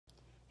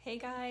Hey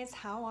guys,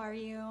 how are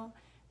you?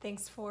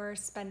 Thanks for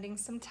spending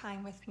some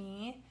time with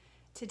me.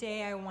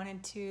 Today I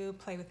wanted to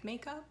play with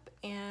makeup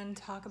and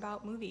talk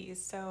about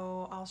movies.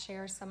 So I'll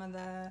share some of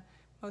the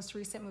most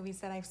recent movies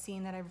that I've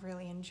seen that I've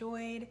really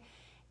enjoyed.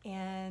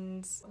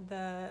 And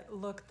the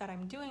look that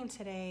I'm doing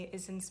today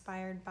is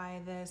inspired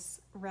by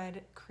this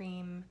red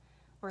cream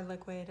or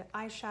liquid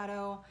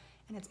eyeshadow,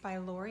 and it's by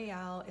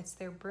L'Oreal. It's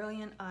their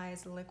Brilliant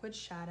Eyes Liquid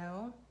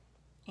Shadow,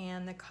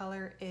 and the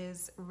color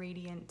is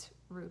Radiant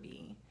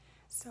Ruby.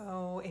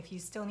 So if you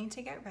still need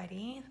to get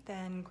ready,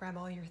 then grab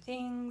all your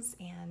things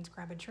and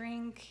grab a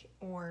drink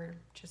or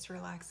just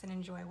relax and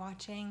enjoy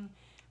watching,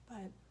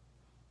 but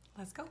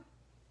let's go.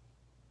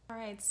 All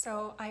right,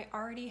 so I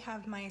already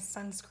have my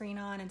sunscreen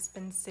on. It's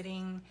been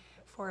sitting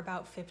for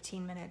about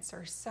 15 minutes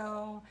or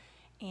so.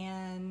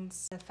 And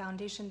the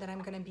foundation that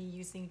I'm gonna be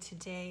using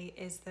today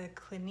is the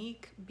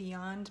Clinique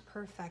Beyond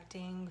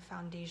Perfecting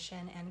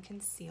Foundation and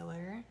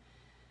Concealer.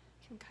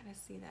 You can kind of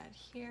see that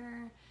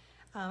here.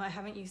 I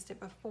haven't used it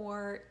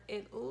before.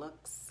 It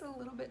looks a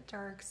little bit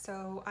dark,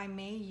 so I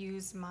may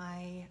use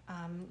my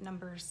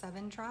number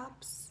 7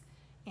 drops,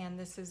 and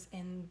this is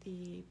in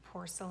the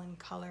porcelain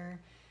color.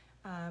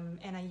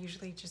 And I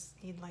usually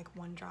just need like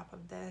 1 drop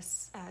of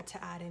this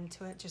to add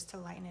into it just to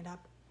lighten it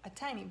up a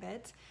tiny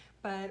bit,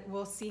 but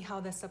we'll see how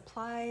this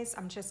applies.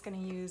 I'm just gonna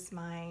use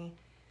my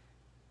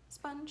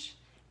sponge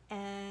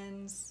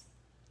and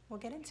we'll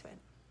get into it.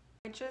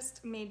 I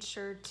just made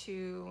sure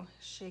to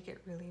shake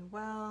it really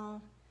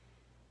well.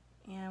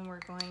 And we're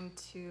going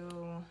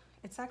to,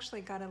 it's actually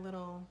got a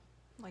little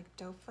like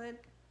doe foot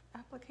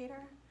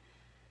applicator.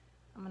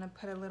 I'm gonna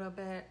put a little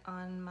bit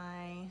on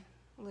my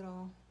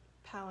little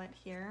palette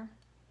here.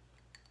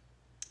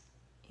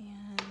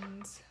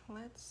 And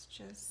let's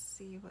just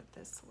see what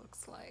this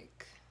looks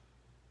like.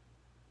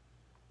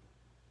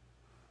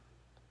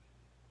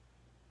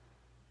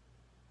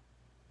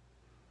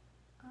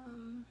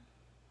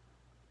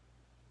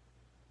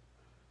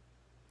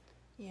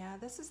 Yeah,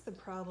 this is the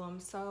problem.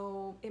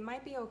 So it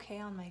might be okay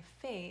on my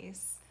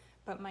face,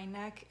 but my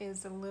neck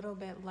is a little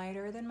bit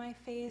lighter than my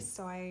face,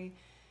 so I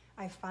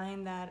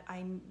find that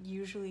I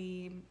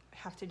usually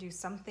have to do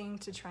something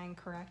to try and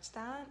correct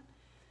that.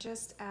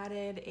 Just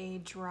added a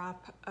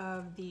drop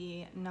of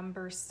the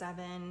number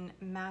 7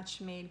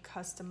 Match Made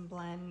Custom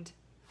Blend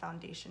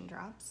foundation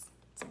drops.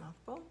 It's a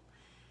mouthful.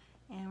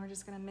 And we're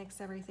just gonna mix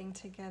everything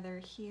together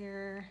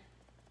here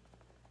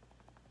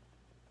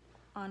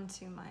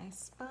onto my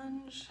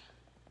sponge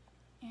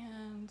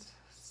and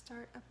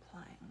start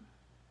applying.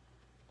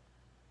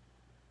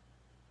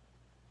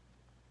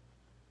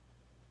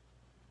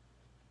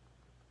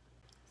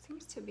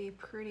 Seems to be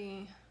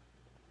pretty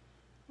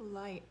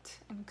light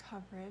in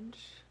coverage.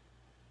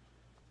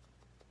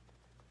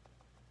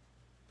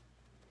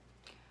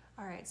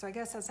 All right, so I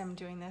guess as I'm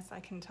doing this, I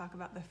can talk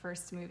about the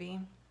first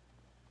movie.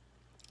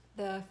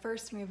 The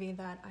first movie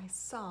that I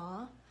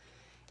saw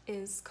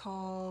is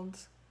called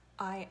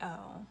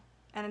I.O.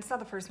 And it's not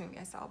the first movie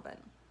I saw, but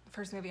the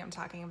first movie I'm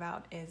talking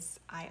about is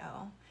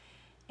I.O.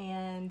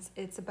 And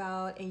it's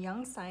about a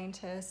young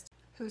scientist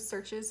who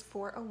searches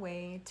for a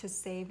way to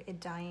save a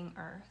dying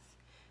Earth.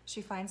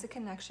 She finds a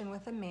connection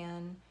with a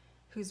man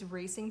who's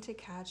racing to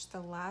catch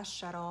the last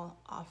shuttle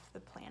off the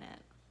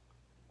planet.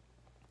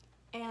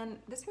 And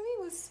this movie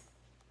was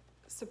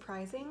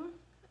surprising.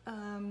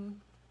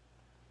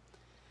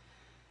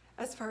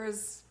 As far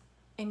as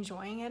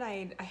enjoying it,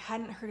 I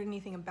hadn't heard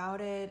anything about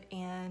it,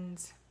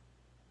 and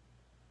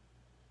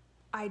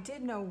I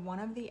did know one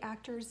of the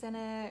actors in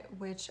it,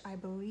 which I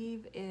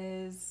believe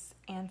is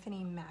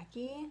Anthony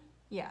Mackie.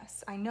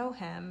 Yes, I know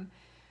him.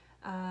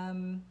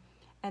 And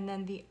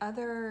then the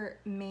other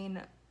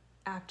main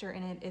actor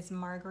in it is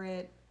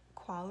Margaret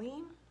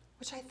Qualley,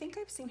 which I think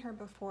I've seen her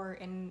before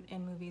in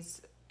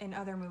movies, in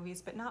other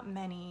movies, but not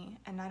many,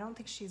 and I don't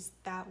think she's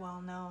that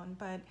well known,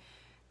 but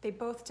they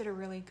both did a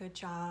really good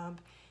job.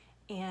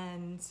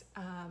 And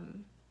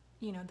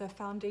you know, the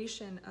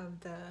foundation of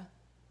the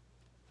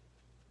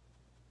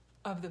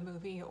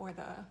movie, or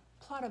the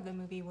plot of the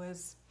movie,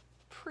 was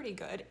pretty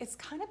good. It's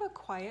kind of a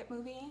quiet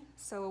movie,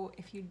 so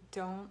if you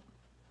don't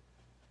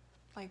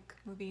like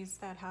movies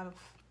that have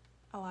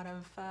a lot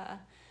of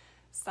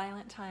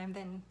silent time,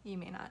 then you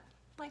may not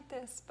like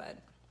this, but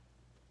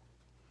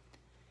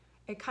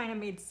it kind of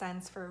made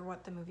sense for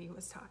what the movie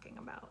was talking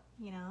about,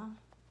 you know?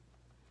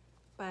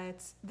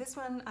 But this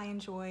one I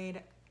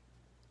enjoyed.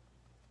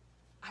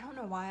 I don't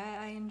know why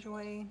I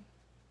enjoy,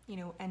 you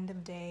know, end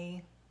of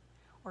day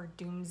or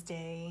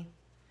doomsday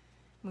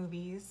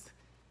movies.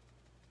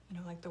 You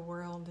know, like the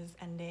world is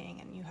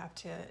ending and you have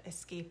to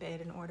escape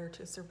it in order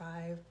to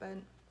survive, but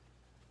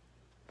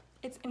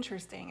it's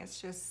interesting. It's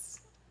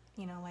just,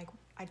 you know, like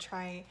I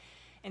try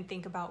and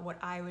think about what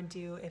I would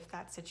do if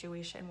that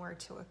situation were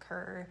to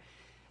occur.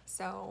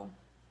 So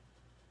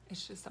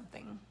it's just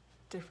something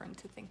different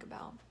to think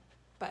about,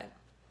 but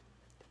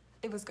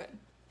it was good.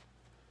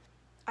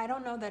 I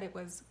don't know that it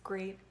was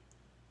great,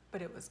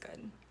 but it was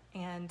good.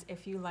 And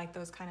if you like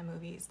those kind of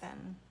movies,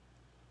 then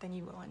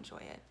you will enjoy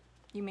it.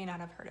 You may not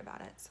have heard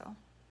about it, so.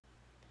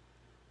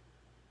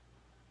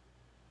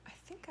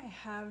 think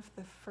I have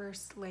the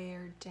first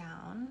layer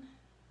down,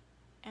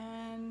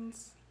 and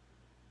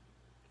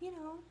you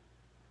know,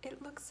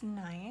 it looks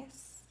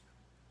nice.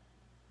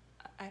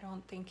 I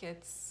don't think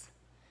it's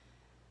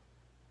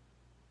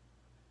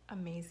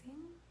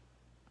amazing,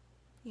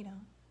 you know,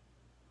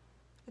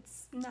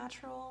 it's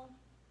natural.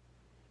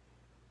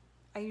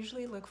 I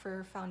usually look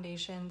for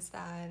foundations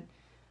that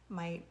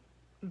might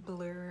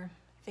blur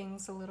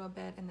things a little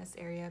bit in this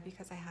area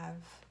because I have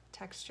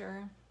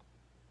texture,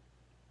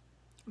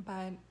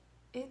 but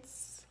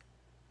it's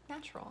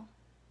natural,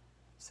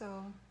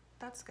 so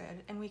that's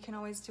good. And we can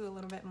always do a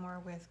little bit more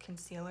with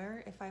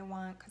concealer if I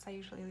want, because I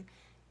usually,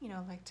 you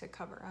know, like to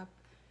cover up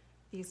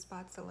these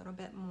spots a little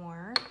bit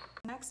more.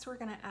 Next, we're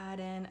gonna add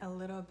in a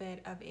little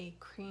bit of a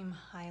cream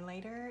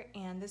highlighter,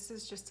 and this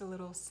is just a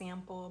little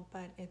sample,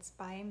 but it's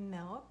by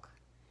Milk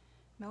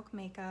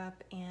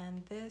Makeup,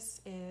 and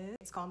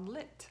it's called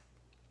Lit.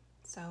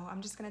 So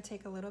I'm just gonna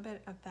take a little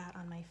bit of that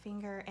on my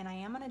finger, and I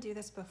am gonna do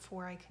this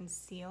before I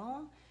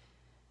conceal,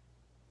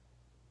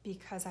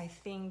 because I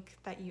think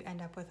that you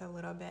end up with a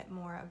little bit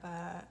more of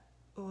a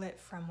lit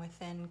from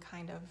within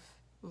kind of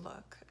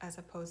look, as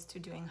opposed to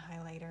doing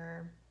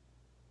highlighter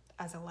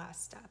as a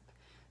last step.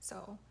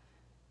 So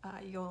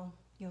you'll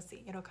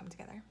see, it'll come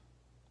together.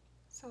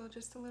 So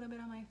just a little bit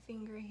on my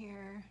finger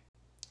here.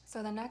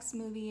 So the next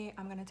movie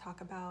I'm gonna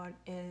talk about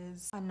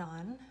is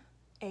Anon,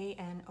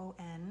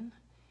 A-N-O-N,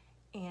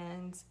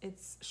 and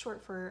it's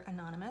short for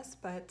anonymous,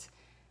 but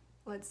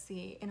let's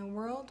see. In a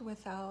world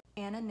without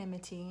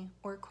anonymity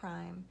or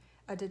crime,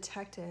 a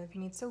detective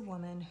meets a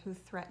woman who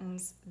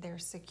threatens their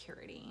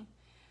security.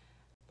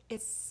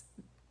 It's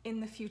in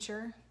the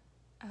future,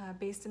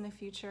 based in the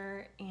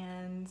future,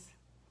 and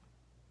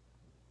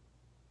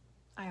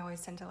I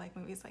always tend to like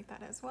movies like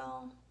that as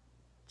well,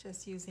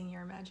 just using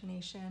your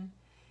imagination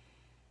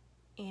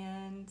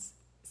and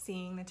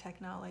seeing the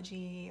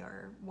technology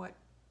or what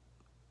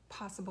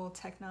possible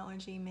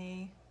technology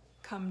may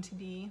come to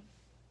be.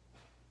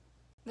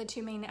 The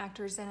two main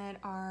actors in it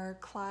are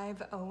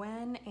Clive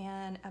Owen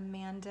and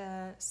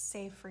Amanda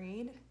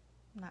Seyfried.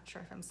 I'm not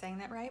sure if I'm saying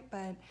that right,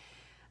 but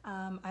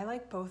I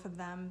like both of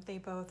them. They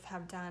both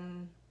have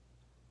done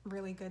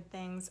really good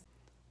things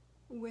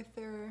with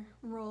their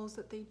roles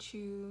that they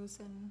choose,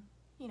 and,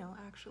 you know,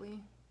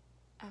 actually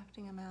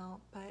acting them out.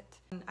 But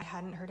I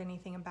hadn't heard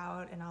anything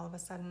about, and all of a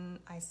sudden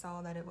I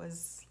saw that it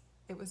was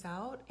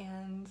out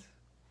and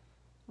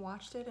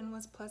watched it and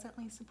was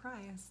pleasantly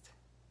surprised.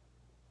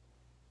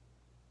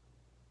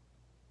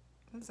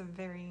 It was a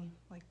very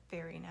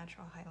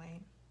natural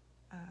highlight.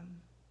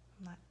 I'm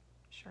not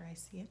sure I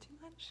see it too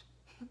much.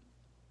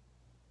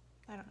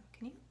 I don't know,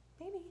 can you?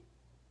 Maybe.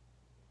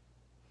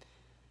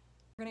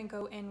 We're gonna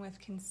go in with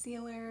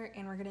concealer,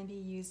 and we're gonna be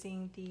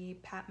using the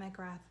Pat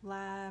McGrath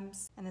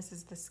Labs, and this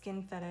is the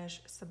Skin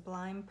Fetish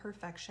Sublime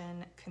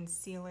Perfection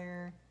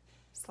Concealer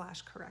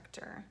 /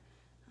 Corrector.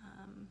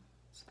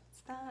 So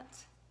that's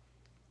that.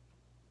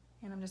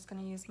 And I'm just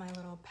gonna use my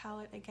little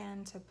palette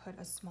again to put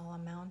a small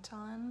amount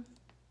on.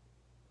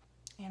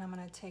 And I'm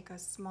gonna take a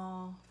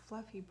small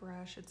fluffy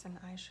brush, it's an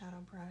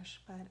eyeshadow brush,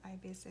 but I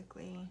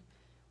basically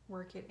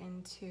work it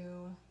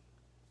into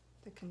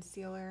the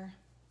concealer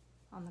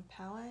on the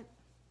palette.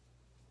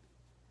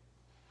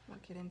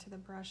 Work it into the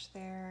brush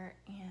there,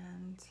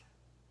 and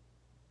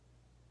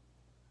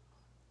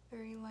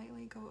very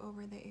lightly go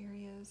over the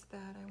areas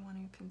that I want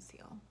to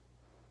conceal.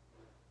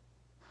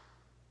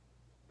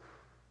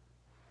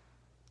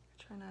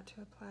 Try not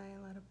to apply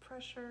a lot of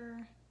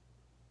pressure.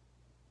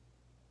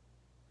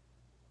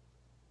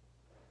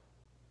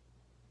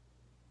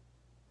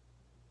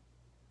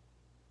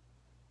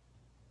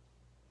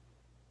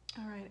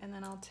 All right, and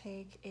then I'll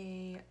take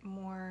a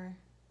more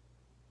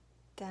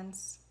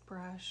dense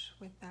brush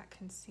with that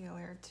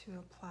concealer to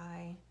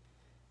apply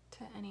to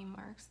any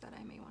marks that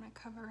I may want to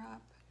cover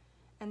up.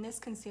 And this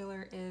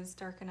concealer is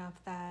dark enough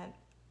that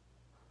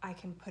I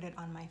can put it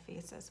on my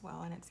face as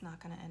well, and it's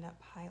not going to end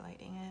up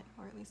highlighting it,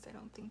 or at least I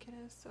don't think it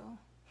is. So,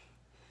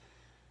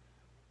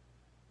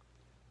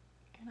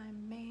 and I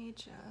may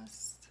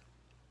just,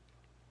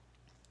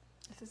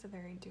 this is a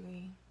very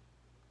dewy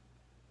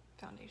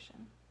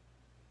foundation.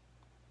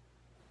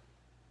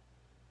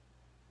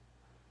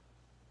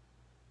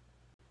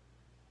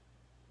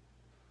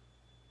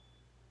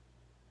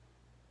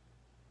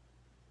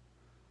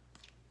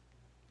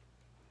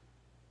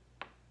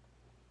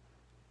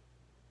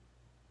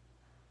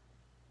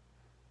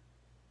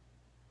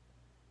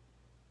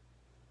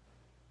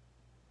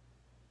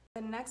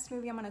 The next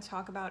movie I'm going to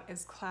talk about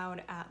is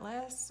Cloud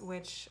Atlas,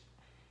 which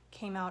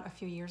came out a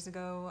few years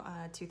ago,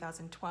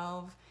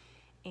 2012,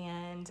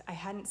 and I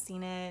hadn't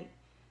seen it,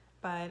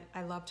 but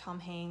I love Tom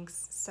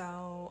Hanks,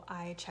 so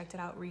I checked it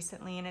out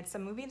recently, and it's a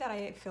movie that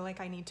I feel like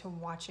I need to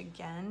watch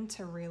again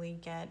to really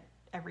get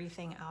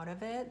everything out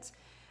of it.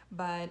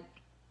 But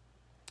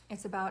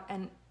it's about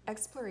an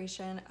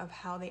exploration of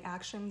how the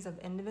actions of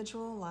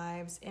individual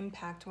lives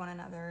impact one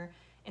another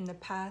in the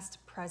past,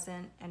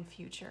 present, and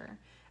future,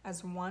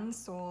 as one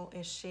soul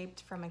is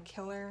shaped from a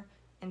killer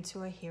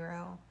into a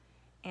hero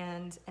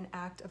and an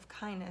act of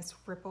kindness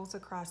ripples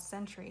across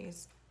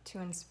centuries to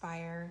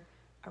inspire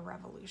a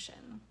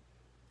revolution.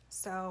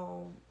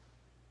 So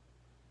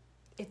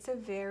it's a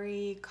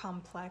very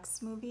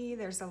complex movie.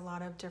 There's a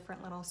lot of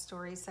different little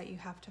stories that you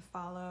have to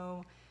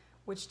follow,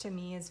 which to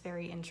me is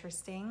very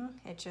interesting.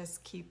 It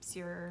just keeps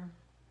your,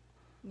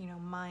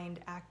 mind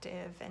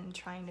active and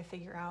trying to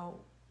figure out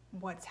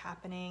what's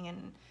happening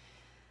and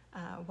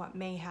what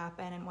may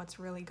happen and what's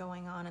really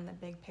going on in the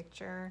big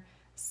picture.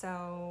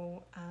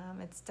 So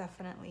it's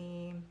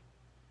definitely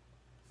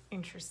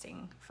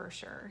interesting for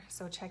sure.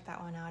 So check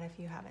that one out if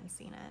you haven't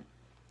seen it.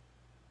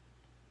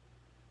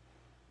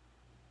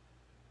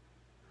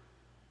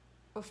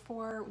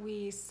 Before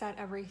we set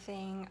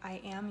everything, I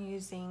am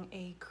using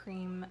a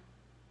cream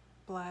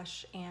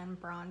blush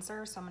and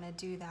bronzer, so I'm going to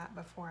do that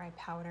before I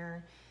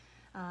powder.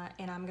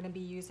 And I'm going to be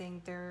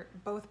using, they're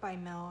both by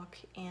Milk,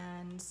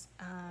 and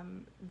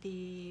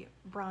the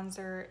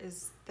bronzer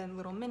is the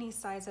little mini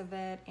size of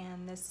it,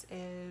 and this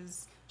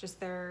is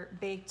just their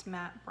baked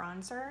matte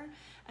bronzer.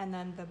 And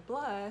then the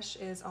blush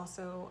is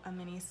also a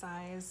mini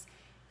size,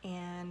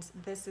 and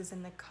this is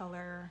in the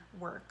color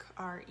Work,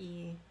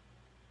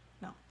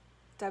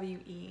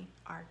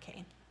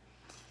 W-E-R-K.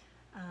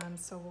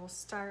 So we'll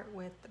start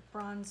with the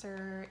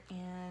bronzer,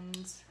 and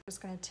I'm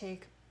just going to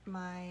take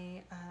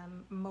my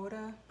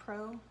Moda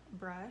Pro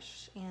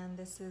brush, and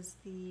this is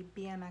the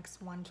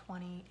BMX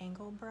 120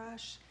 angle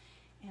brush,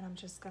 and I'm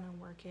just going to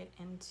work it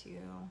into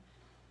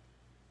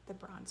the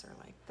bronzer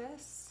like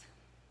this.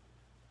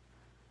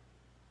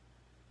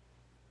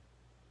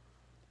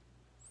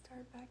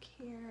 Start back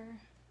here.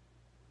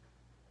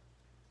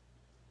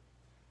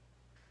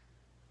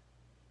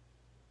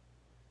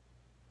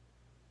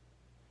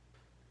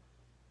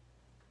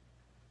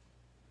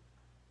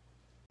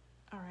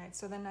 All right,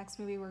 so the next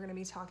movie we're going to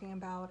be talking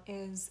about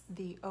is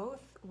The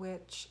Oath,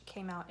 which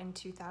came out in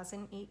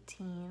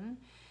 2018.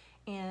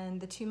 And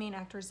the two main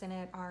actors in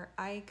it are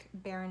Ike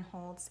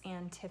Barinholtz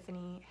and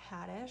Tiffany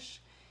Haddish.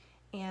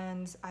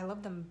 And I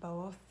love them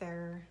both.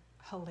 They're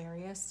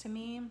hilarious to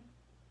me.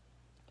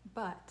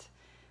 But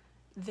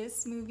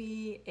this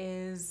movie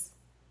is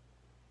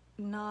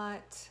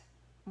not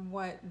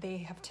what they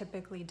have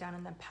typically done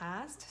in the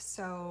past,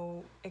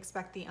 so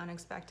expect the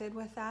unexpected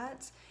with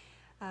that.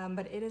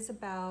 But it is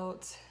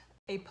about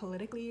a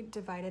politically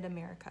divided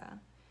America.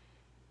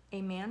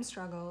 A man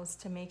struggles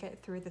to make it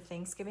through the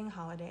Thanksgiving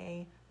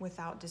holiday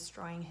without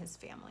destroying his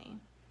family.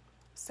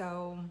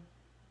 So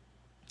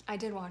I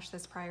did watch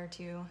this prior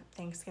to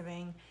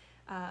Thanksgiving,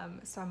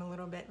 so I'm a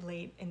little bit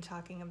late in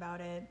talking about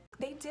it.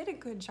 They did a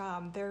good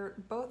job. They're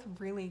both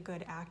really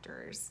good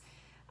actors.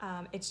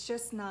 It's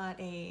just not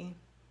a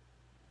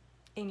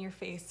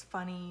in-your-face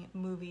funny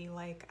movie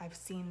like I've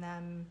seen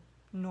them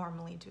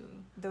normally do.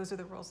 Those are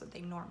the roles that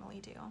they normally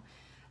do.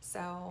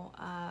 So,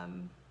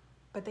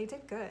 but they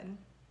did good.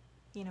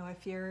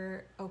 If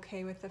you're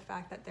okay with the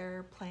fact that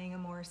they're playing a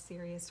more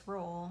serious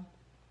role,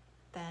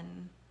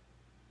 then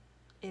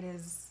it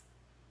is,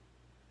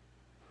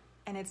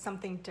 and it's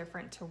something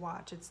different to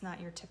watch. It's not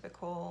your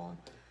typical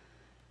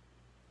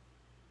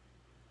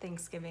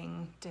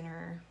Thanksgiving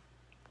dinner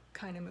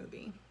kind of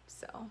movie.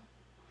 So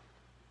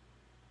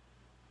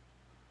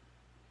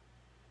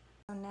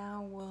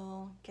now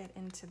we'll get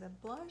into the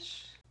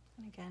blush.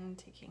 And again,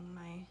 taking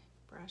my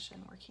brush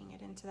and working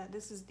it into that.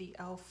 This is the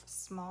e.l.f.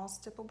 small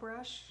stipple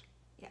brush.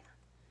 Yeah.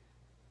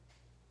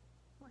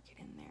 Work it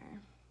in there.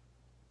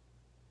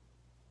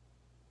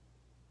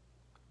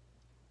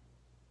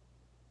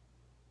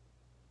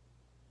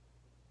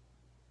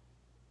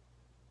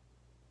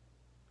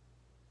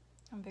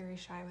 I'm very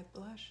shy with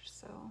blush,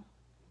 so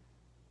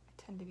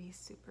I tend to be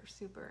super,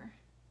 super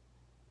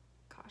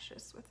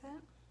cautious with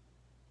it.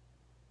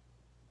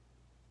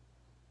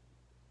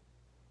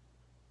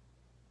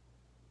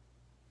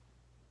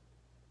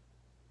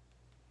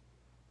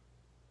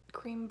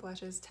 Cream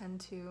blushes tend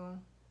to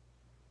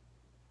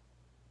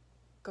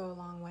go a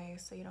long way,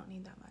 so you don't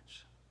need that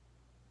much.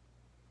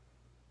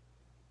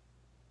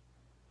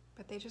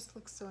 But they just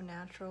look so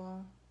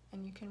natural,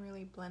 and you can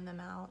really blend them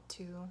out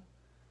to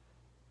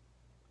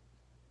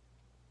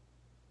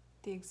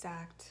the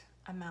exact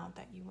amount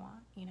that you want,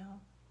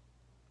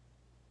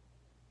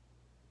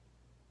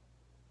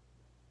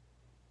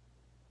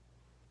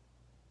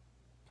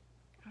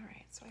 All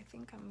right, so I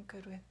think I'm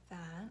good with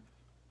that.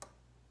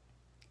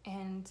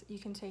 And you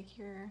can take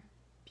your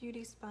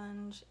beauty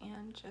sponge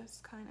and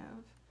just kind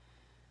of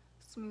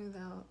smooth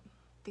out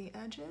the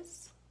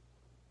edges.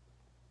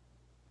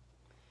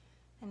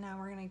 And now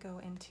we're gonna go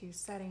into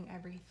setting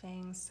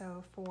everything.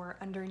 So for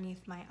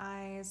underneath my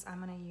eyes,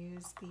 I'm gonna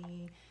use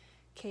the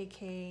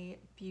KK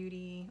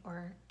Beauty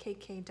or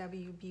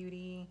KKW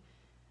Beauty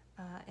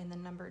in the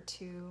number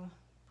 2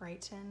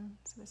 Brighten.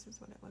 So this is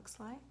what it looks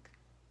like.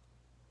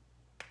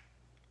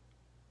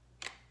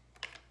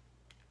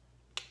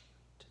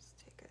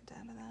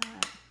 Out of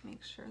that,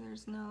 make sure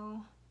there's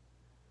no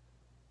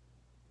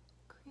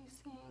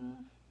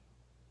creasing.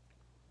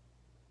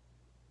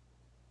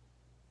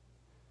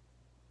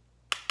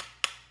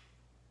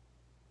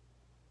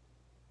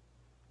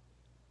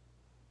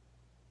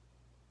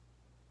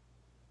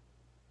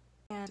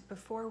 And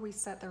before we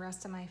set the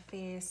rest of my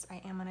face,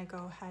 I am gonna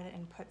go ahead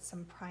and put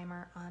some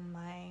primer on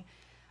my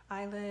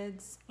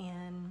eyelids,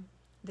 and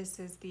this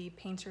is the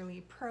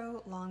Painterly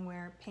Pro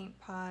Longwear Paint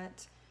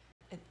Pot.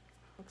 It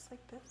looks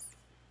like this.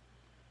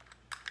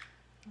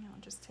 And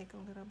I'll just take a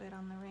little bit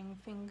on the ring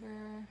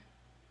finger.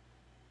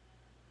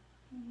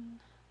 And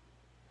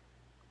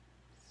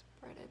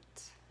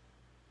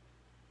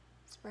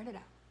spread it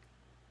out.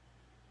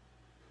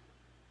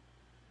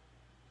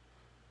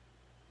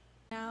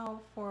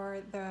 Now for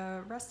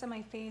the rest of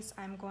my face,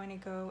 I'm going to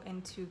go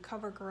into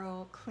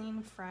CoverGirl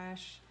Clean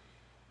Fresh,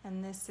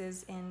 and this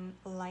is in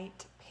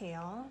light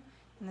pale,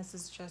 and this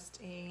is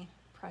just a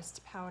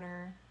pressed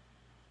powder.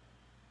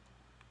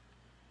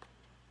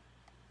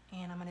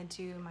 And I'm gonna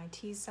do my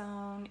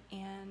T-zone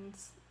and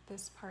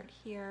this part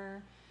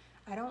here.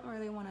 I don't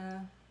really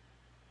wanna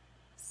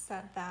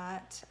set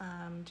that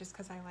just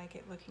because I like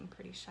it looking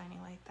pretty shiny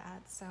like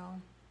that. So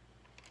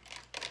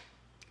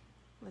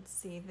let's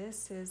see,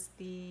 this is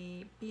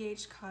the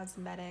BH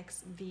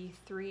Cosmetics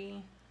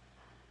V3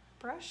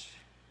 brush.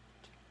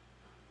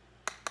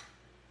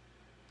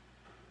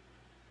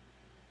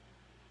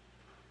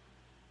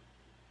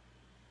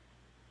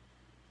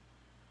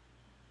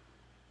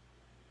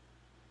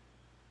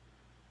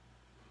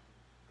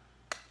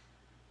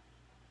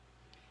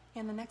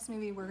 And the next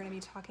movie we're going to be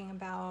talking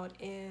about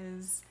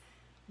is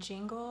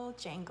Jingle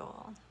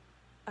Jangle,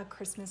 A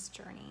Christmas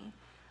Journey.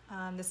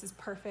 This is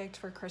perfect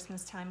for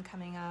Christmas time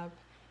coming up.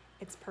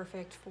 It's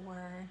perfect for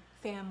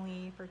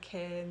family, for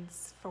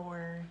kids,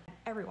 for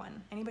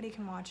everyone. Anybody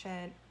can watch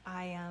it.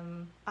 I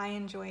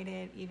enjoyed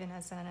it even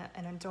as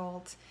an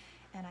adult,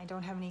 and I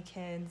don't have any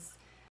kids,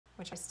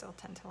 which I still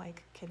tend to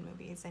like kid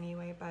movies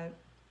anyway, but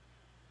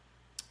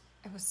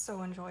it was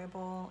so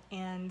enjoyable.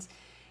 And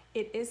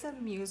it is a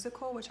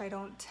musical, which I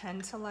don't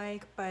tend to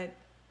like, but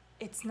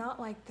it's not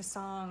like the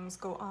songs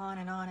go on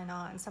and on and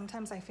on.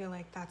 Sometimes I feel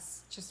like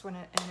that's just what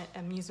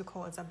a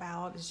musical is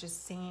about, is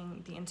just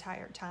singing the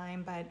entire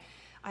time. But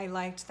I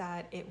liked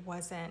that it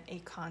wasn't a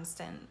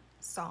constant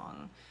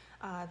song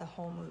the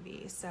whole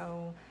movie.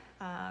 So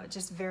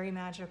just very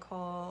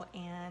magical,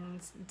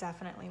 and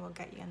definitely will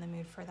get you in the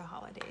mood for the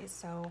holidays.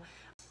 So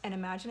an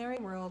imaginary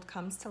world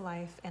comes to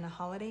life in a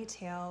holiday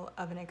tale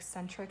of an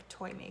eccentric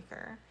toy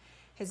maker,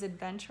 his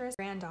adventurous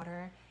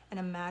granddaughter,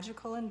 and a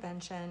magical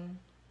invention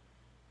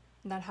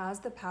that has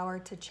the power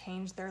to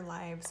change their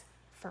lives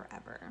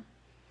forever.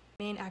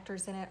 Main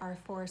actors in it are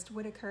Forrest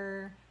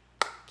Whitaker,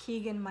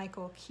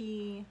 Keegan-Michael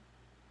Key,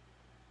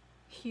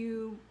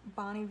 Hugh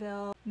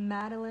Bonneville,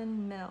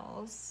 Madeline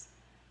Mills,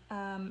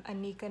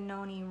 Anika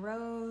Noni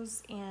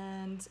Rose,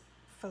 and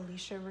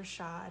Felicia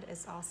Rashad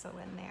is also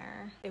in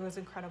there. It was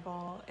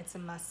incredible. It's a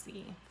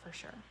must-see for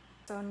sure.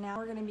 So now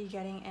we're gonna be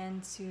getting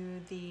into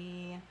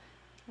the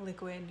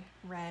liquid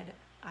red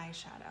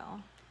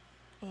eyeshadow,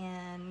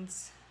 and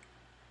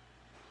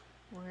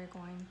we're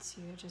going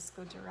to just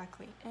go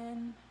directly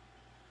in,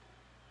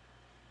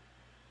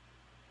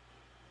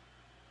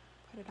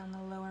 put it on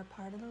the lower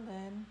part of the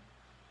lid,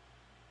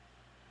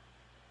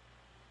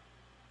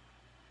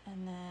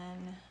 and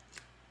then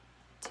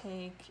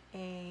take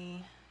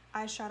a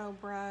eyeshadow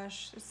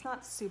brush. It's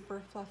not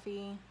super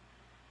fluffy,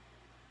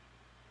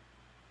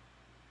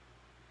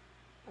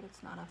 but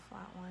it's not a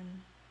flat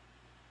one.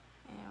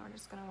 And we're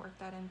just gonna work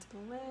that into the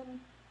lid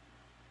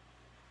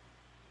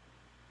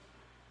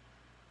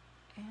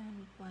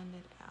and blend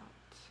it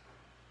out.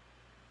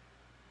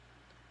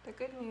 The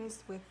good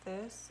news with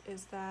this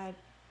is that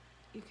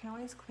you can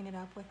always clean it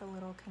up with a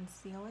little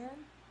concealer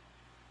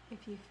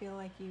if you feel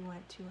like you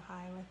went too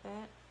high with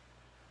it.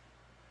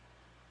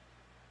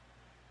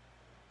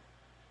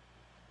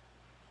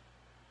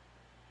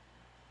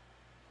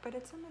 But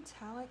it's a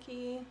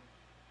metallic-y,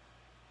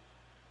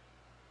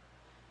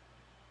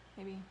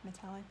 maybe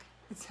metallic.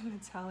 It's a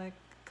metallic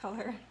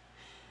color.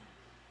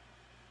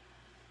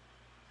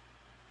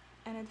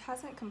 And it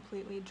hasn't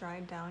completely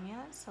dried down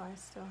yet, so I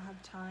still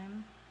have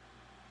time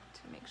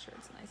to make sure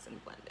it's nice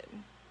and blended.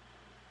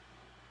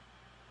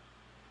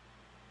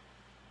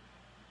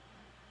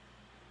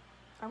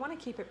 I want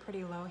to keep it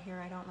pretty low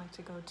here. I don't like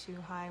to go too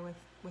high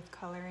with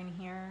color in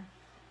here.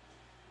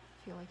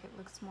 I feel like it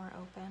looks more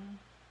open.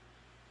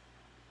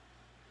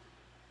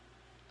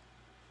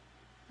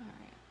 All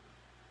right.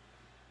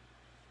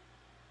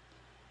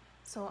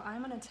 So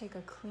I'm going to take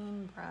a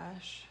clean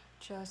brush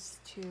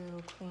just to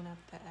clean up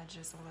the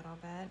edges a little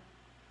bit.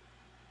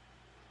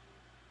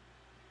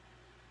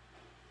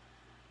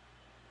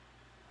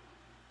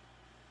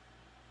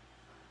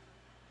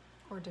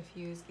 Or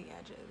diffuse the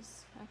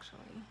edges,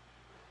 actually.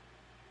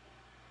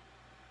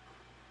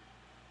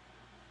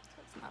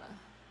 So it's not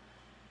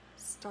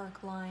a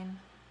stark line.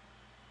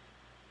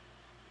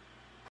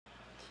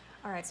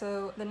 All right,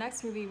 so the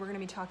next movie we're gonna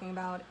be talking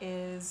about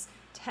is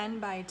 10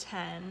 by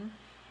 10.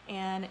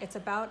 And it's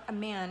about a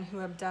man who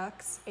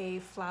abducts a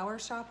flower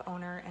shop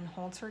owner and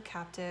holds her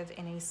captive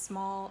in a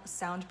small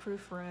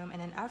soundproof room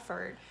in an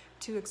effort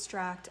to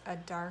extract a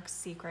dark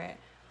secret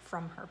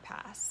from her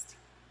past.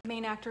 The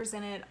main actors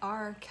in it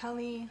are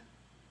Kelly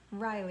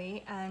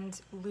Riley and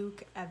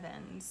Luke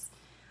Evans.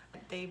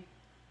 They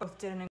both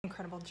did an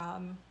incredible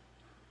job.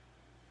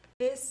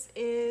 This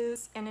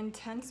is an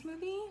intense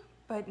movie,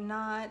 but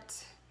not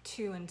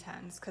too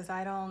intense, because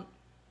I don't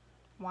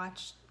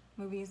watch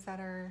movies that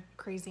are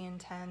crazy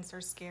intense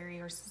or scary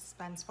or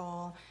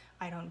suspenseful.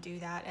 I don't do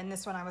that. And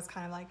this one I was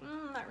kind of like,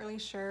 not really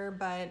sure,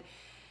 but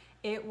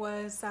it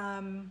was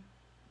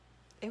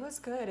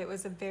good. It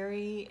was a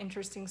very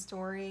interesting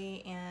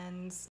story,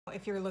 and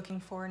if you're looking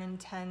for an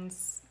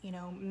intense,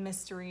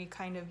 mystery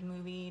kind of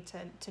movie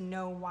to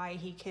know why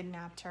he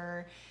kidnapped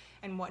her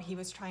and what he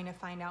was trying to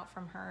find out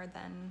from her,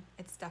 then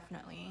it's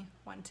definitely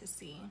one to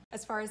see.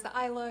 As far as the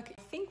eye look,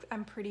 I think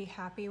I'm pretty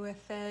happy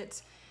with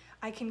it.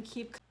 I can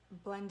keep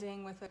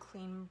blending with a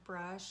clean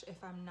brush if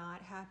I'm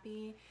not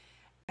happy.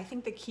 I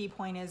think the key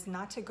point is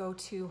not to go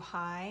too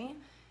high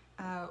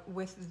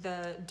with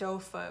the doe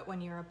foot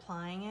when you're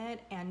applying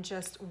it, and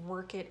just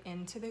work it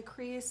into the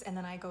crease, and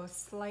then I go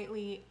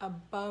slightly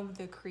above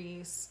the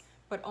crease,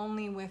 but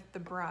only with the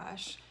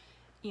brush,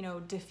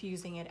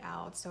 diffusing it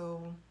out.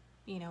 So,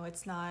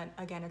 it's not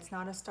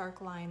a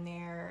stark line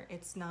there.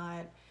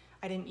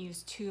 I didn't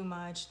use too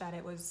much that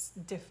it was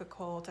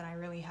difficult, and I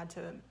really had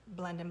to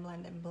blend and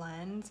blend and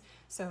blend.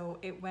 So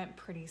it went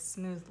pretty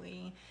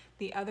smoothly.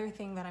 The other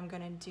thing that I'm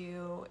gonna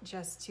do,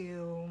 just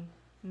to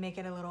make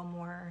it a little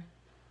more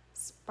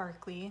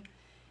sparkly,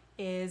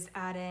 is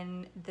add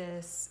in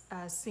this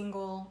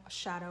single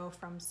shadow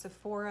from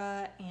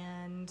Sephora,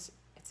 and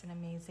it's an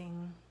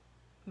amazing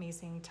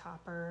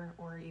topper,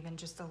 or even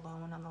just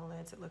alone on the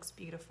lids. It looks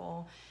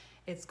beautiful.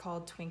 It's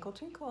called Twinkle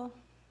Twinkle,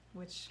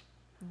 which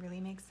really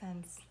makes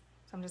sense.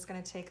 So I'm just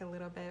gonna take a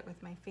little bit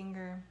with my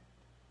finger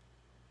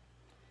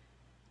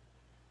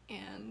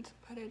and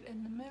put it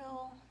in the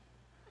middle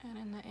and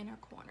in the inner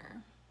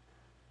corner.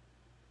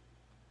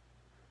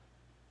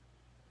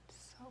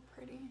 So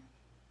pretty.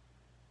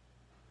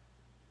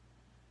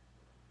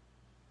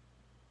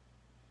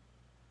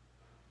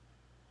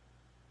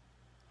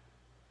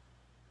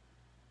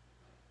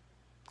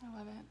 I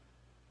love it.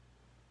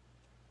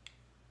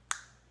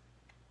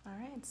 All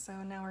right, so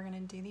now we're gonna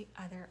do the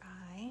other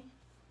eye.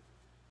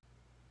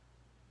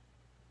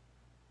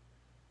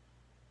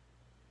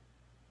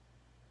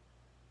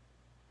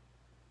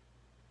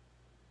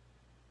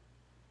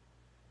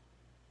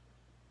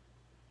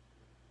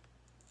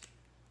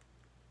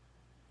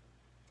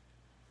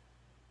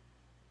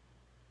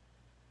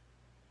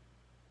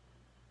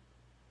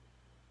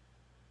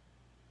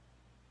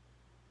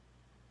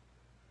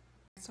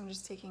 So I'm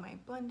just taking my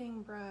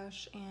blending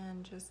brush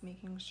and just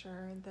making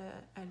sure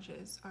the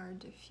edges are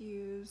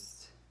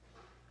diffused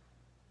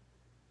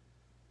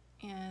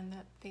and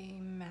that they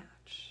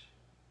match.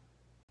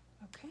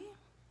 Okay,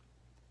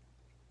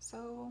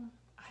 so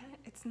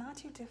it's not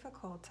too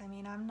difficult. I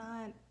mean, I'm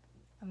not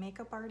a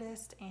makeup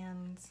artist,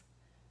 and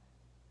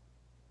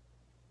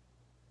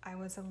I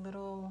was a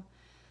little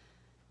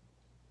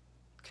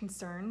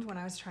concerned when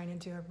I was trying to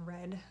do a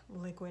red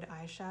liquid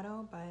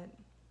eyeshadow, but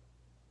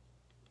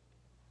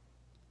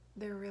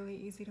they're really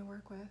easy to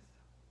work with.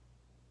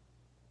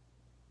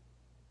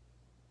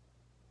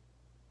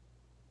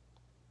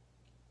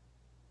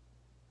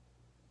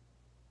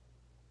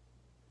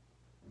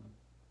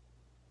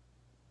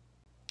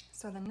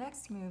 So the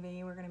next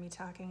movie we're going to be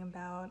talking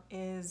about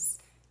is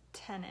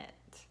Tenet,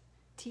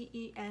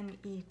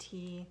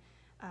 T-E-N-E-T,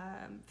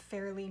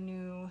 fairly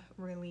new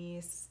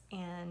release,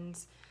 and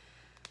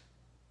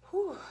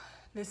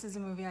this is a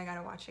movie I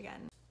gotta watch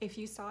again. If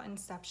you saw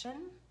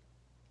Inception,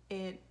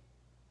 it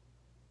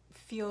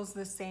feels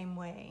the same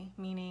way,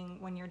 meaning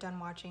when you're done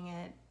watching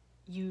it,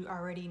 you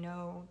already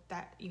know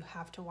that you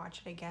have to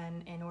watch it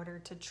again in order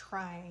to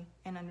try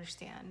and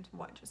understand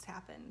what just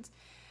happened,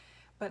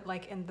 but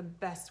like in the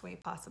best way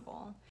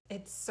possible.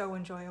 It's so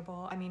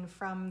enjoyable. I mean,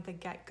 from the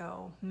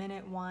get-go,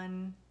 minute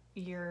one,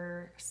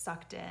 you're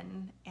sucked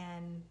in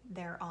and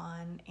they're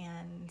on,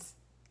 and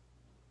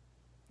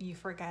you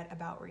forget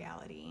about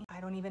reality.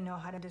 I don't even know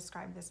how to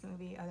describe this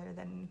movie other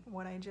than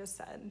what I just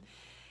said.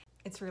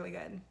 It's really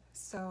good.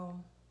 So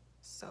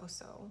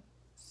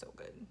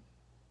good.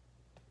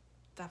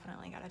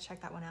 Definitely gotta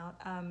check that one out.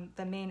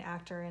 The main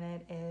actor in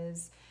it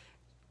is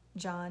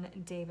John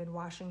David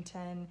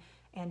Washington,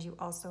 and you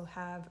also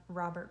have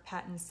Robert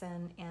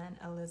Pattinson and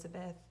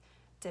Elizabeth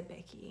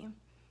Debicki.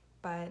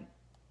 But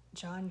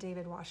John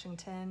David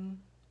Washington,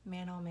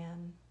 man oh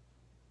man,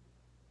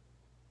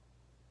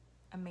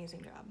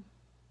 amazing job.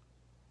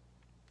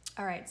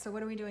 All right, so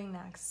what are we doing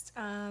next?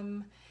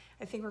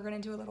 I think we're gonna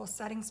do a little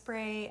setting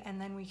spray, and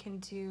then we can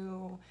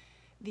do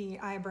the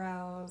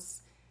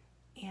eyebrows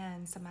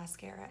and some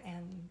mascara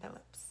and the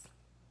lips.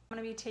 I'm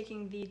gonna be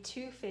taking the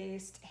Too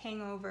Faced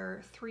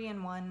Hangover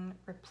 3-in-1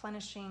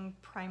 Replenishing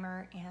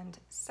Primer and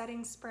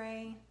Setting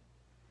Spray.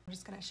 I'm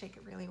just gonna shake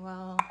it really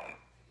well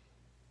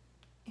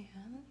and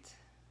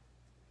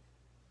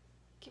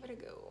give it a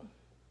go.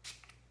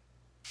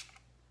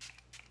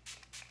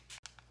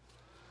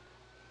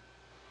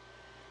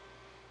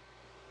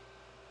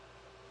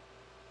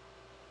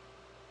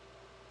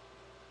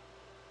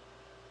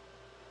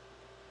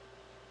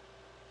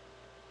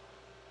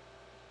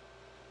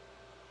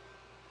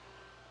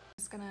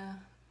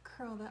 gonna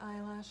curl the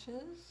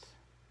eyelashes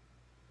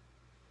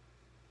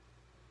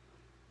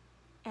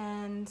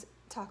and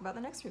talk about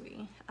the next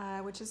movie,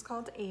 which is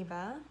called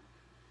Ava.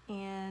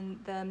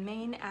 And the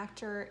main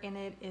actor in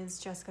it is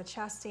Jessica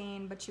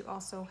Chastain, but you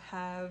also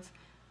have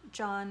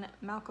John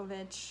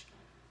Malkovich,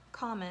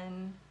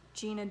 Common,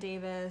 Gina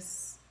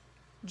Davis,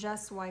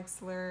 Jess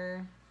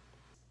Weixler,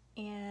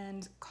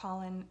 and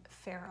Colin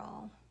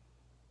Farrell.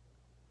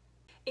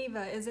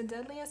 Ava is a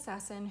deadly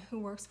assassin who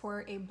works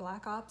for a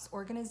black ops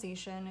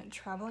organization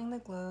traveling the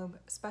globe,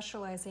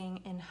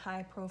 specializing in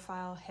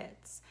high-profile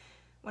hits.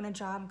 When a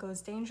job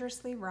goes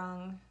dangerously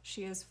wrong,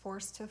 she is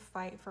forced to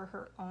fight for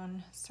her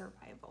own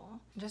survival.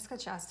 Jessica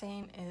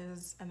Chastain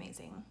is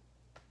amazing.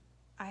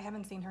 I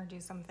haven't seen her do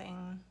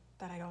something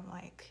that I don't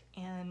like,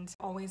 and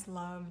always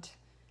loved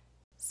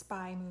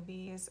spy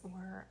movies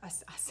or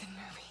assassin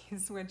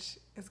movies, which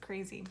is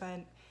crazy,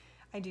 but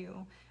I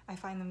do. I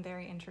find them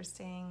very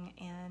interesting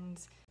and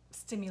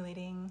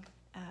stimulating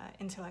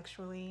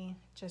intellectually,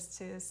 just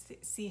to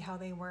see how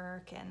they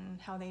work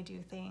and how they do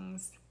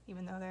things,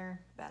 even though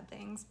they're bad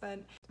things, but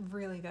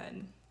really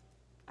good.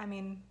 I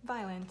mean,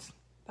 violent,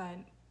 but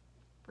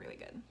really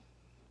good.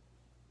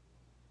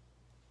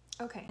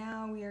 Okay,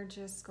 now we are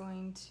just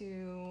going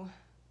to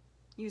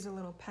use a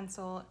little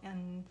pencil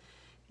and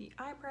the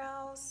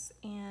eyebrows,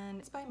 and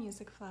it's by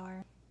Music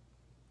Flower.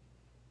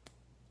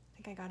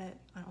 I think I got it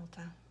on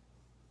Ulta.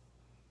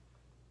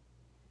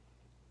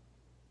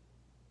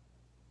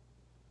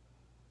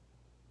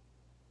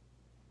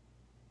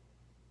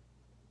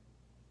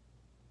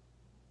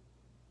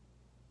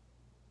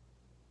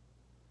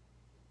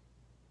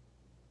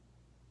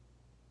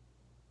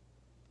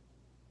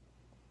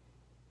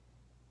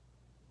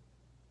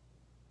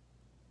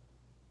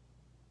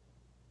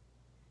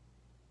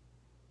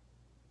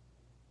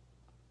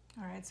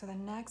 All right, so the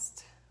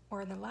next,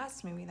 or the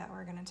last movie that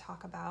we're gonna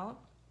talk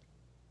about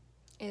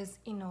is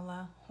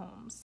Enola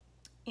Holmes.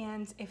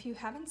 And if you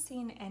haven't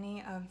seen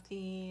any of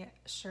the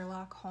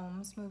Sherlock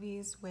Holmes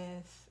movies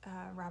with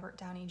Robert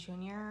Downey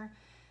Jr.,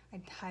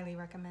 I'd highly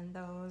recommend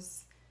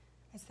those.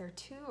 Is there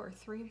 2 or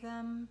 3 of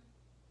them?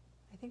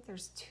 I think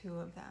there's 2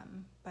 of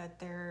them, but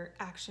they're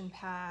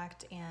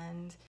action-packed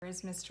and there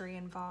is mystery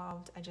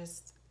involved. I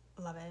just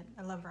love it.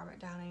 I love Robert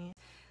Downey.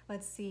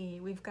 Let's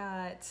see, we've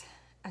got,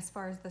 as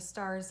far as the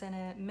stars in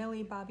it,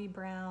 Millie Bobby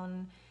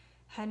Brown,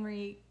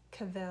 Henry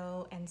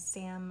Cavill, and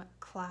Sam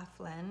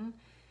Claflin.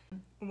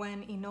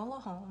 When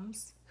Enola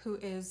Holmes, who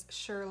is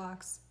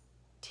Sherlock's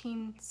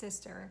teen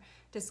sister,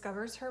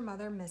 discovers her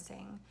mother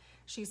missing,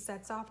 she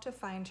sets off to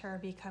find her,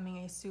 becoming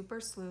a super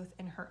sleuth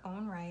in her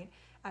own right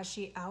as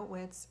she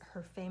outwits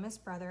her famous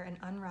brother and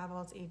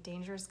unravels a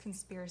dangerous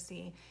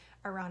conspiracy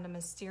around a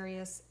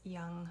mysterious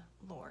young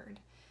lord.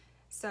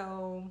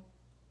 So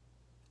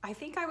I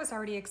think I was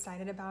already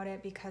excited about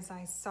it because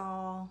I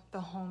saw the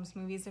Holmes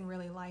movies and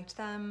really liked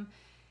them,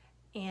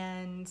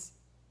 and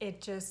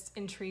it just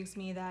intrigues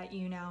me that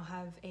you now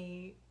have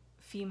a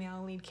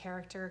female lead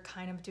character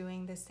kind of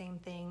doing the same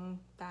thing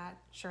that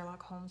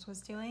Sherlock Holmes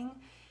was doing.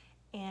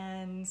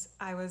 And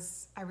I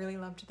really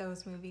loved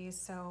those movies,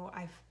 so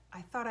I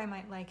thought I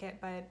might like it,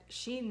 but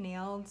she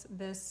nailed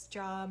this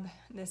job,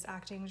 this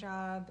acting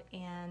job,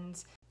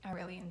 and I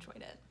really enjoyed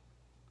it.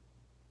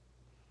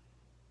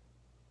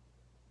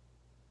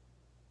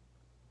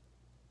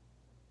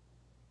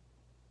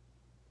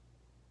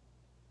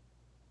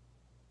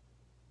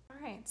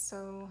 Alright,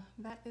 so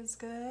that is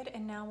good,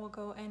 and now we'll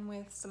go in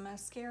with some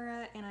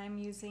mascara, and I'm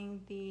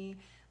using the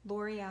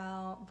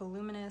L'Oreal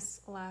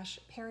Voluminous Lash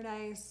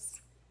Paradise.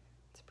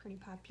 It's a pretty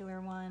popular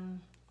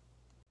one.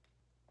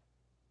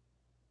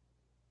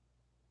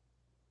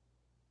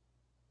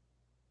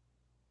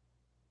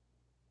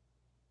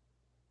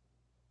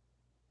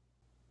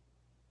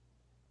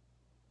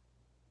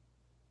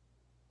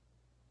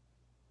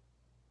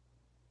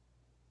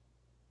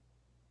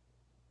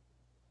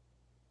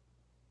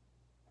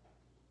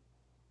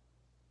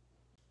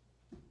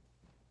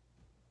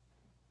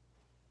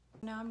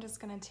 Now I'm just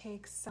gonna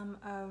take some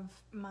of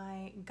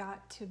my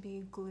Got to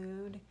Be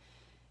Glued.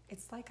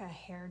 It's like a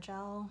hair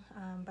gel,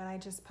 but I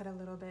just put a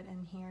little bit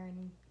in here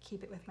and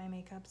keep it with my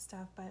makeup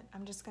stuff, but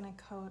I'm just gonna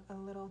coat a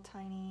little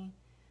tiny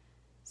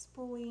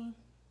spoolie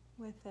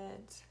with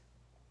it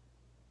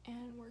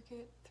and work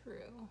it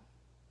through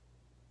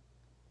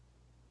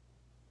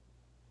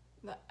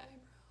the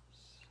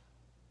eyebrows.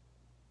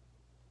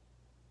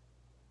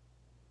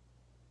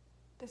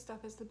 This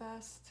stuff is the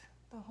best.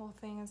 The whole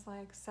thing is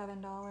like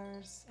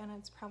 $7, and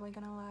it's probably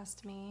gonna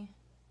last me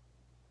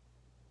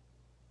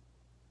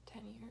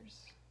 10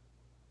 years.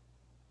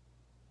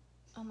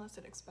 Unless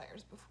it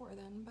expires before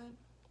then, but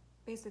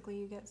basically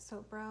you get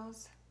soap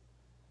brows.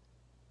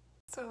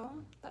 So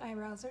the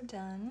eyebrows are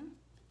done.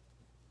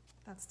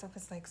 That stuff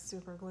is like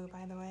super glue,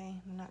 by the way.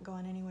 I'm not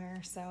going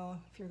anywhere, so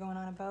if you're going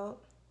on a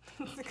boat,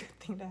 it's a good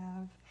thing to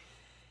have.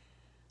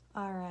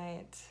 All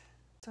right,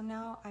 so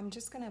now I'm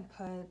just gonna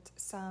put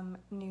some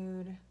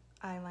nude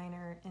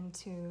eyeliner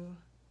into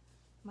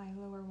my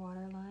lower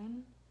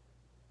waterline.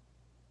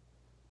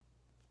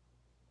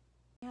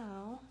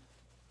 Now,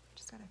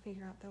 just Gotta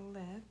figure out the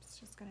lips.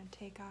 Just gonna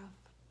take off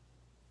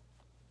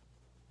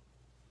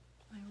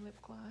my lip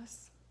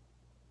gloss.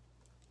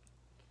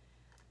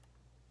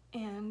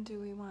 And do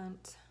we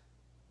want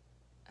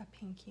a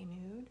pinky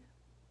nude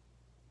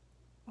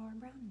or a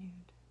brown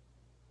nude?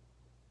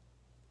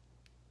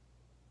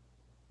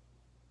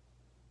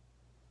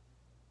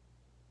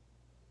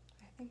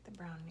 I think the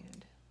brown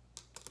nude.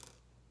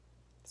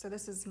 So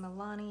this is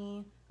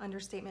Milani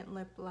Understatement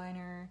Lip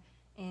Liner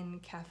in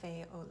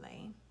Cafe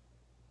Olay.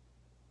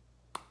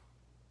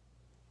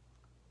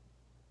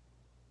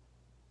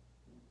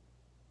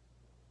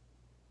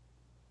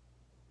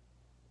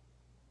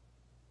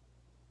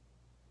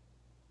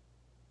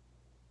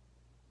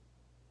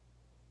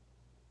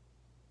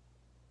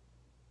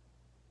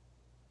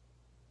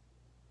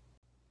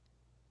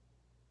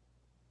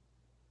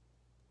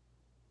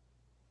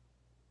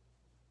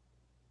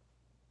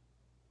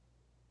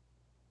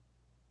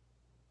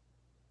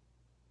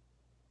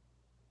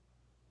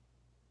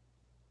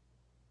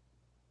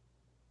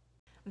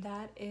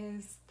 That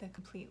is the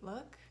complete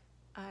look.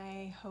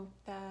 I hope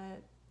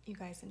that you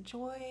guys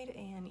enjoyed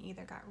and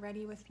either got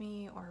ready with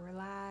me or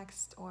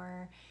relaxed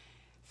or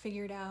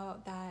figured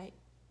out that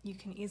you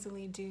can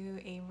easily do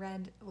a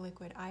red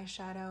liquid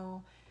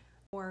eyeshadow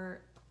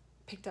or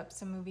picked up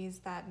some movies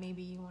that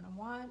maybe you want to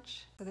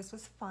watch. So this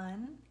was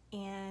fun,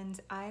 and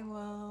I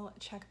will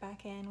check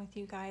back in with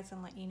you guys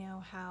and let you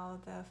know how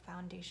the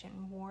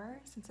foundation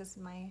wore, since this is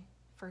my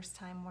first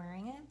time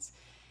wearing it.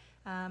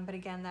 But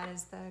again, that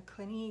is the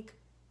Clinique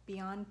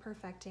Beyond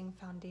Perfecting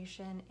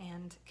Foundation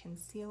and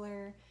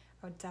Concealer.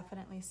 I would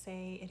definitely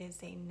say it is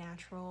a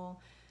natural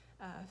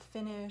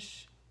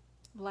finish,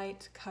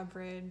 light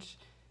coverage,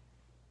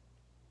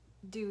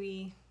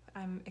 dewy.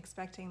 I'm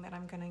expecting that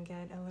I'm gonna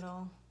get a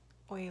little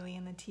oily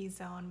in the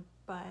T-zone,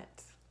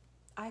 but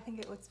I think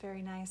it looks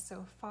very nice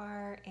so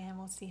far, and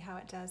we'll see how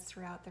it does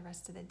throughout the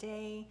rest of the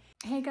day.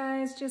 Hey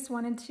guys, just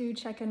wanted to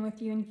check in with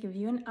you and give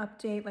you an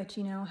update, let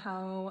you know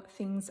how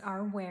things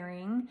are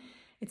wearing.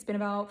 It's been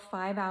about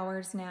 5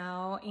 hours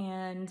now,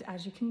 and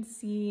as you can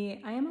see,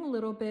 I am a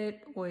little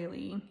bit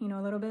oily, a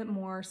little bit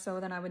more so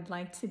than I would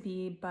like to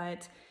be,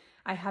 but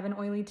I have an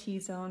oily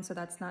T-zone, so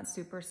that's not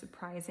super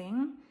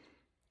surprising.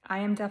 I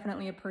am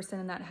definitely a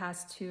person that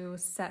has to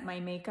set my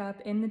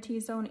makeup in the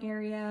T-zone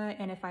area,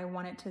 and if I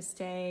want it to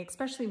stay,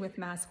 especially with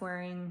mask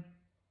wearing,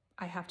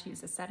 I have to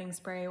use a setting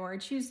spray, or I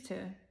choose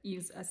to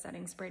use a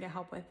setting spray to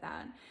help with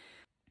that.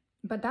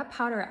 But that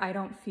powder, I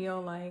don't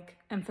feel like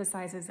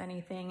emphasizes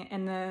anything,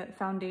 and the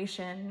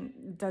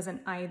foundation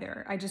doesn't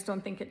either. I just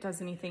don't think it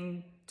does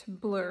anything to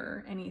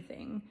blur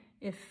anything,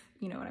 if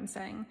you know what I'm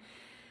saying.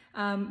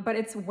 But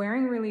it's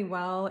wearing really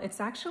well.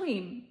 It's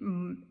actually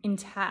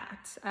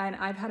intact, and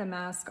I've had a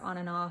mask on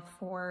and off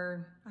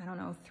for, I don't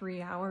know,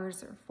 3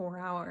 hours or 4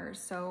 hours.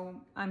 So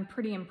I'm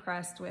pretty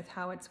impressed with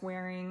how it's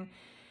wearing.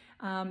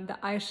 The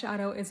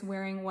eyeshadow is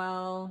wearing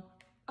well.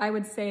 I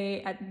would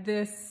say at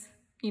this,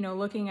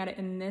 looking at it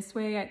in this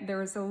way, there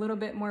was a little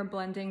bit more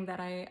blending that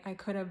I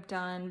could have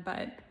done,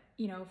 but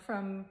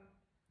from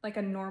like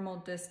a normal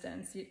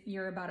distance,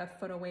 you're about a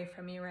foot away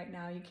from me right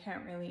now. You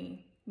can't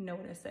really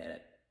notice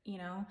it.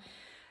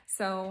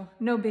 So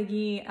no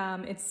biggie.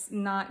 It's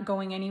not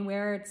going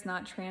anywhere. It's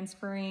not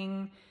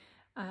transferring.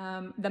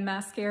 The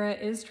mascara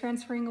is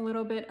transferring a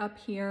little bit up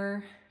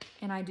here,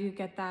 and I do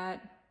get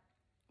that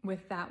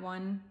with that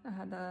one,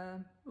 the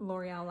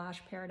L'Oreal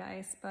Lash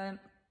Paradise,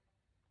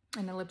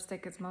 and the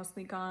lipstick is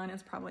mostly gone.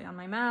 It's probably on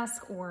my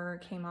mask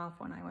or came off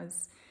when I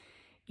was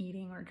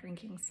eating or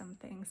drinking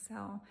something.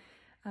 So,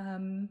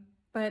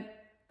 but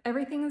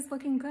everything is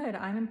looking good.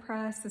 I'm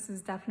impressed. This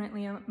is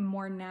definitely a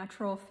more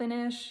natural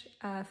finish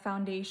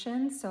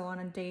foundation. So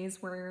on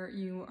days where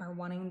you are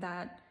wanting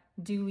that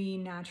dewy,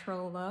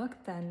 natural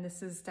look, then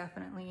this is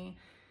definitely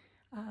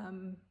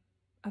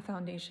a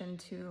foundation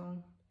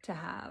to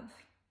have.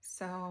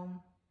 So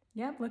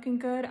yep, looking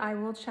good. I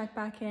will check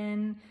back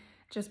in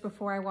just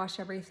before I wash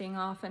everything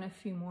off in a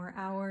few more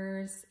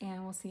hours,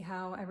 and we'll see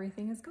how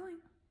everything is going.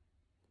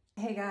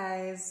 Hey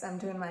guys, I'm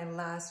doing my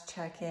last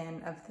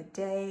check-in of the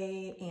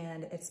day,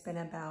 and it's been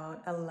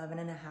about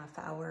 11.5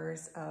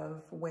 hours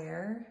of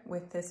wear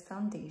with this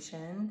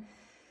foundation.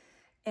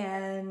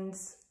 And,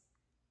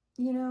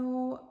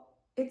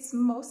 it's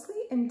mostly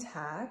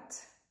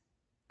intact.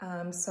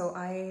 So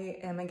I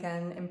am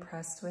again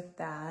impressed with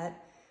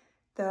that.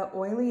 The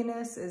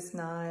oiliness is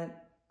not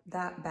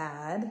that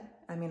bad.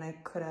 I mean,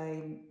 could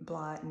I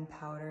blot and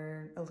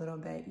powder a little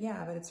bit?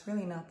 Yeah, but it's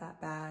really not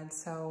that bad.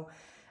 So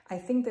I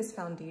think this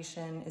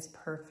foundation is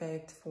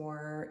perfect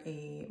for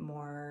a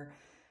more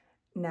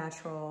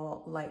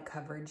natural light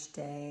coverage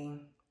day.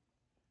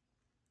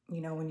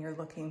 When you're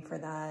looking for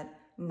that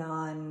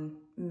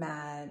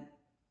non-matte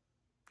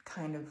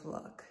kind of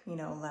look,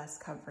 less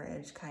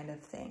coverage kind of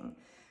thing.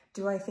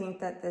 Do I think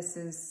that this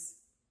is,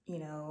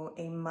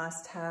 a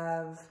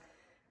must-have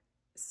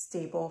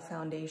staple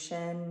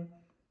foundation?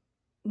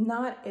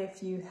 Not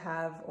if you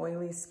have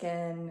oily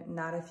skin,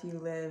 not if you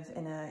live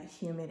in a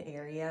humid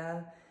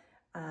area.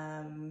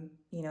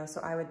 So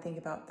I would think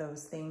about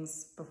those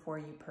things before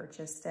you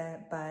purchased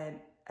it. But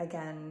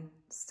again,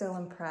 still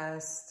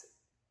impressed,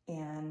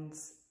 and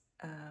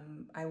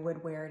I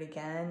would wear it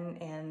again.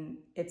 And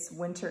it's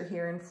winter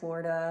here in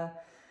Florida,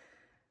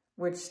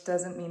 which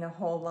doesn't mean a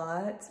whole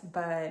lot,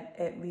 but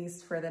at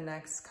least for the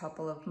next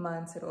couple of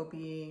months, it'll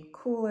be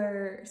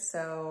cooler,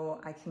 so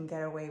I can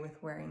get away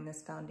with wearing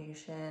this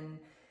foundation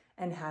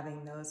and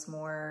having those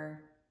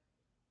more,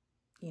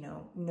 you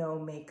know, no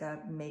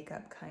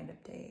makeup kind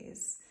of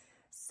days.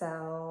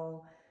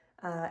 So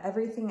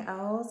everything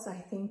else I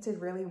think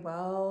did really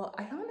well.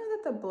 I don't know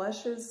that the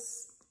blush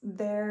is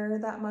there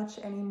that much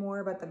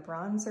anymore, but the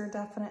bronzer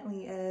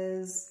definitely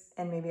is.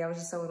 And maybe I was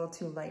just a little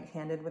too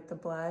light-handed with the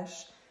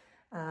blush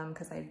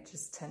because I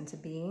just tend to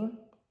be.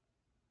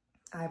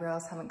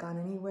 Eyebrows haven't gone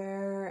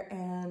anywhere.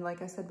 And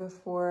like I said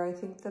before, I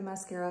think the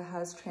mascara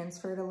has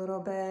transferred a little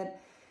bit,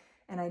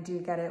 and I do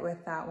get it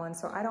with that one.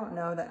 So I don't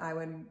know that I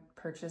would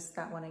purchase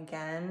that one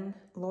again.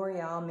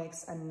 L'Oreal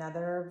makes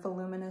another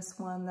voluminous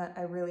one that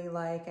I really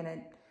like, and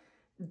it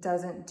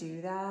doesn't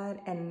do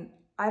that. And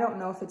I don't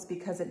know if it's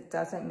because it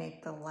doesn't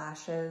make the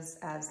lashes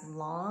as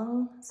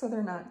long, so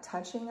they're not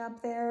touching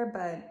up there,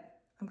 but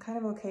I'm kind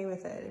of okay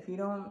with it. If you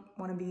don't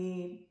want to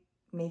be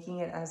making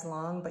it as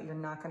long, but you're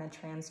not going to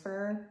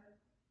transfer,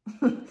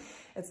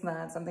 it's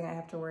not something I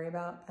have to worry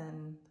about,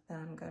 then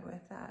I'm good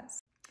with that.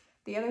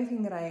 The other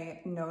thing that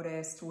I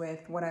noticed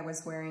with what I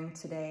was wearing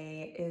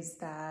today is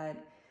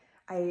that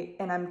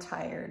I'm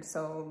tired,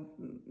 so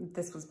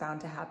this was bound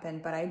to happen,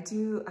 but I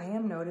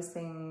am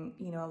noticing,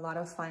 you know, a lot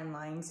of fine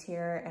lines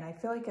here, and I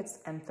feel like it's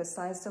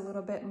emphasized a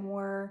little bit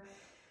more.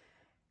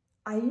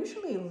 I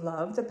usually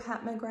love the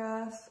Pat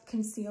McGrath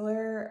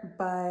concealer,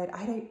 but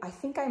I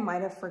think I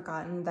might have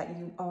forgotten that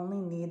you only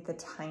need the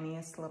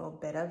tiniest little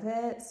bit of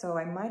it, so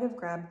I might have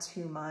grabbed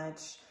too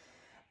much,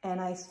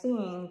 and I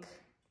think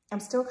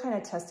I'm still kind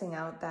of testing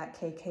out that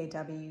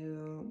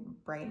KKW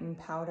Brighten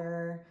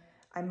powder.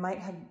 I might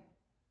have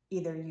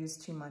either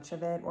used too much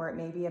of it, or it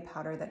may be a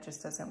powder that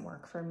just doesn't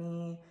work for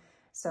me.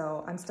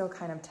 So I'm still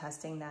kind of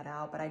testing that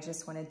out, but I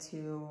just wanted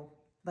to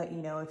let you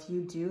know, if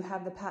you do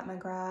have the Pat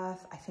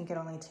McGrath, I think it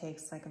only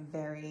takes like a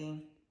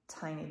very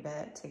tiny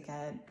bit to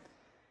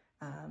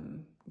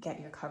get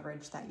your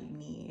coverage that you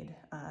need.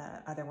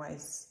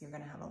 Otherwise, you're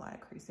gonna have a lot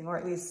of creasing, or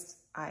at least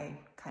I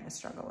kind of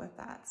struggle with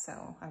that.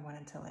 So I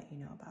wanted to let you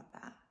know about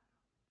that.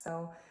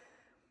 So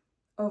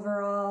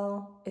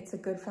overall, it's a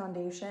good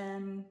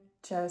foundation.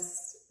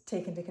 Just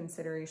take into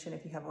consideration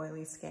if you have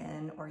oily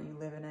skin or you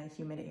live in a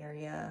humid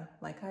area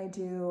like I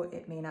do,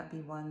 it may not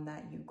be one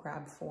that you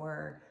grab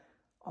for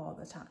all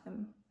the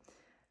time.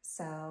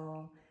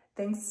 So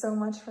thanks so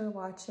much for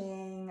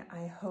watching.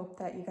 I hope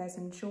that you guys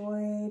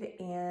enjoyed,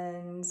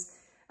 and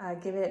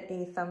give it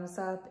a thumbs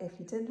up if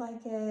you did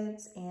like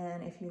it.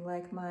 And if you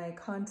like my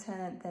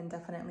content, then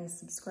definitely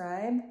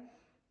subscribe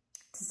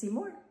to see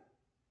more.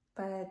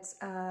 But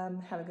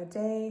have a good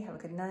day, have a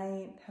good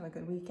night, have a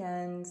good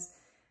weekend,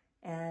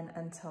 and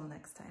until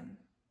next time.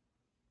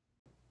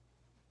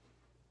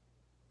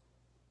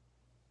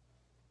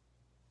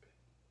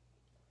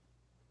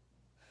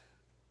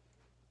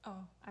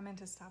 Oh, I meant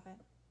to stop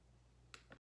it.